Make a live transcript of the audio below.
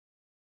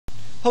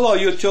Hello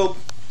YouTube.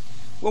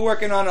 We're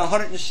working on a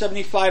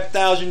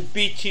 175,000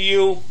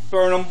 BTU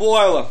Burnham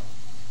boiler.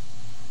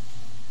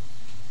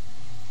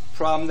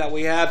 Problem that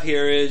we have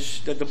here is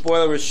that the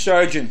boiler is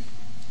surging,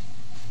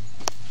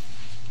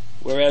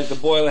 whereas the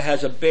boiler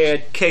has a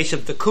bad case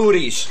of the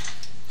cooties.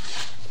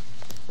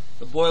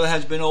 The boiler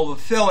has been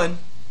overfilling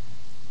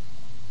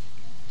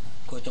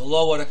because to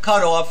lower the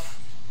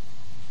cutoff,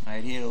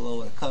 right here to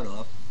lower the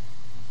cutoff,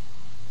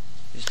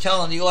 is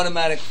telling the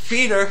automatic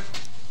feeder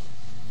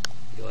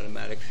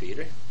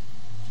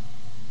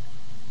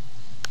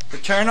to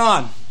turn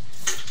on.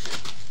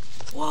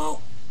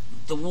 Well,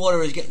 the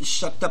water is getting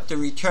sucked up the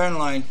return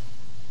line.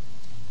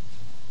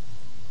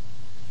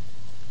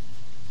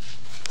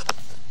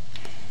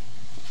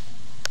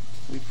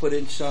 We put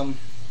in some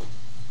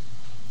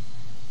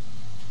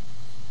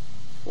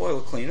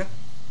boiler cleaner.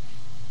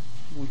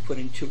 We put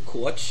in 2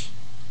 quarts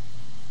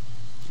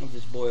of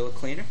this boiler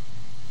cleaner.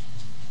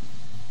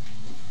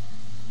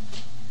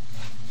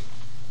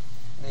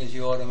 There's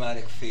your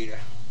automatic feeder.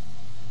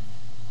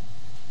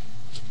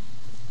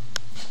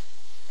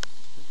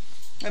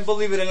 And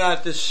believe it or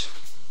not, this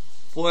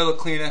boiler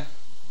cleaner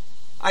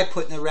I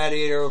put in the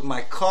radiator of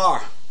my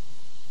car.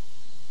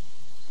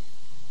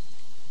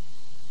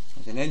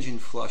 It's an engine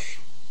flush.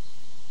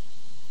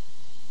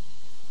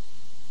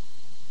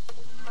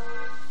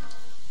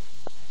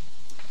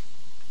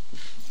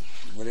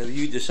 Whatever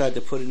you decide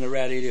to put in the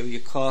radiator of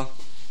your car,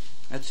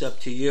 that's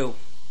up to you.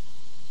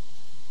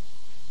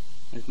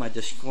 There's my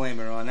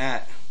disclaimer on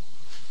that.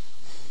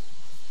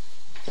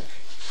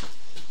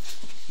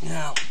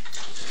 Now,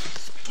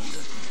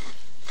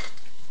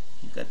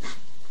 you've got the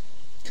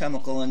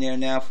chemical in there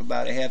now for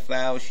about a half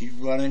hour. She's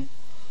running.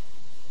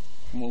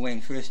 And we're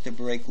waiting for this to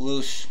break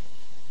loose.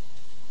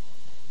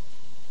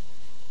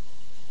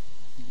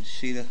 You can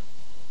see the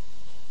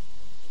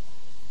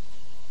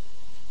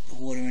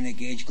water in the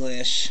gauge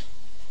glass.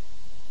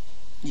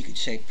 You could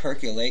say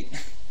percolate.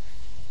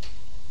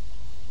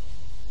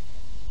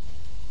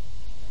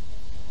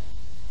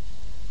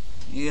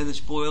 Yeah, this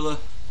boiler,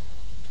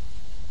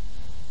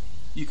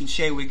 you can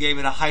say we gave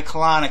it a high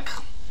colonic.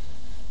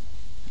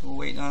 We're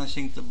waiting on this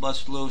thing to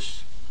bust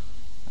loose.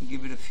 I'll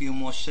give it a few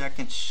more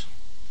seconds.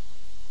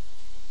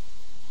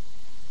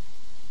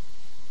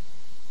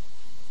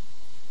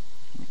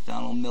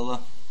 McDonald Miller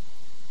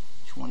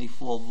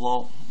 24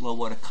 volt low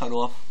water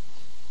cutoff.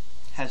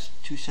 Has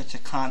 2 sets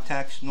of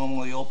contacts,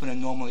 normally open and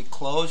normally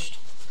closed.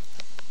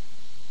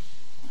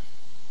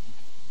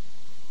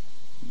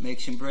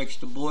 Makes and breaks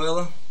the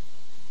boiler.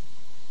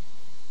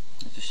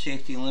 It's a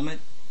safety limit,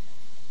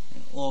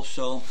 and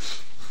also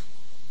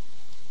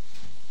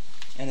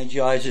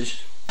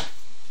energizes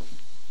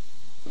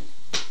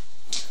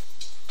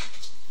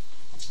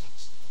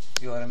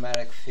the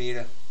automatic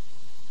feeder.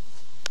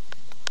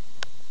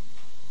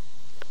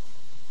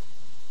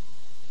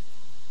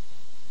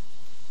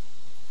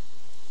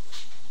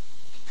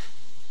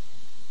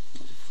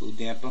 There's a flue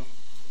damper.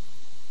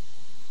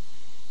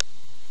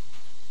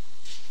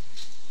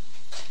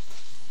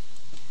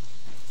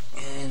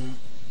 And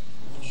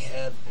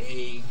have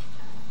a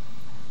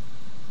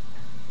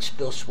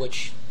spill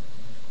switch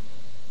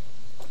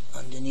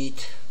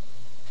underneath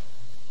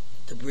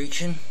the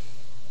breeching,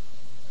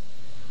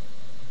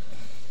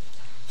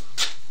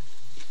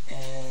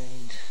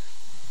 and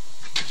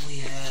we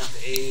have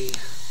a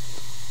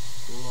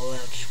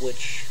blowout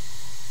switch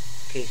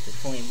in case the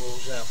flame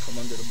rolls out from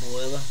under the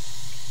boiler.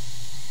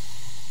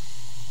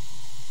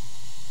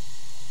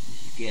 This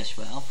is your gas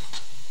valve.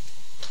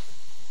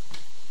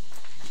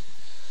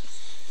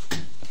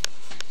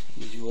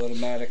 Here's your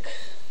automatic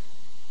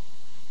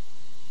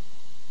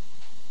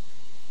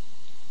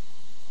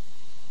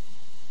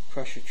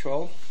pressure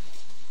control.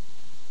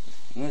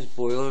 And this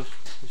boiler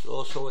is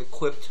also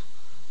equipped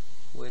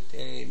with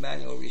a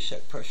manual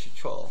reset pressure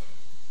control.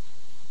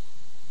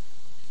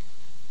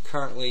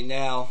 Currently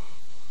now,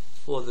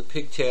 all the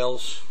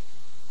pigtails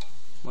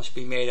must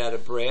be made out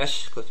of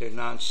brass because they're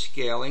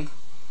non-scaling.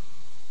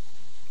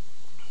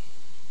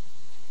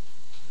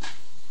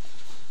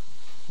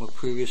 Where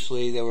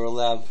previously they were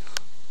allowed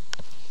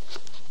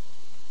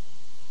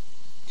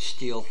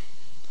steel.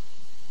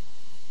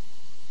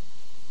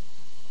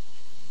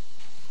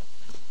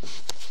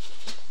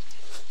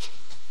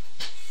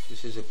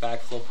 This is a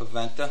backflow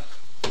preventer.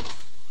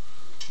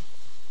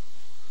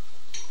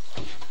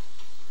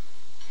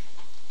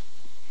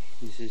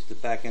 This is the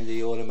back end of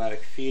the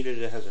automatic feeder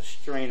that has a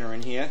strainer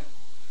in here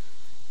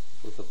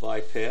with a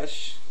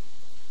bypass.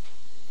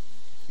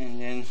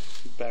 And then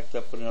backed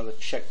up with another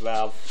check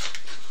valve,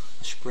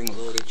 a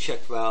spring-loaded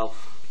check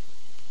valve.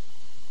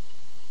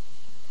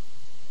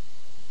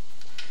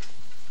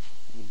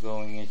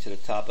 Going into the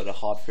top of the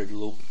Hartford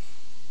loop.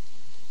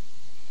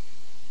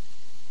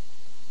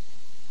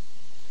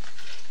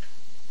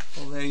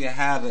 Well, there you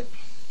have it.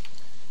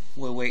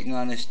 We're waiting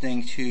on this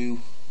thing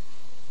to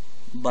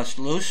bust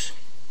loose.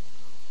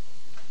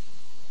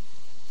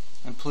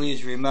 And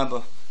please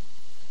remember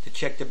to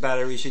check the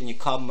batteries in your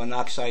carbon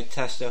monoxide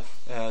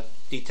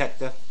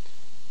detector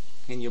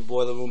in your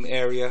boiler room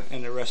area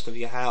and the rest of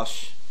your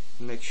house.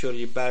 Make sure that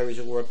your batteries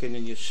are working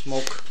and your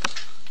smoke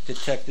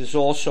detectors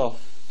also.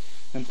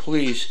 And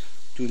please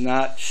do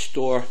not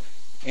store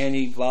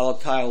any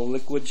volatile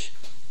liquids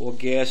or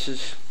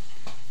gases,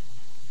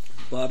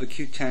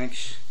 barbecue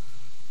tanks,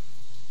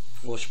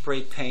 or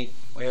spray paint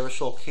or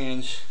aerosol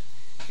cans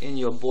in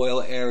your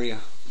boiler area.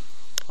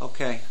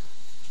 Okay,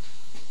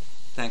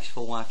 thanks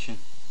for watching.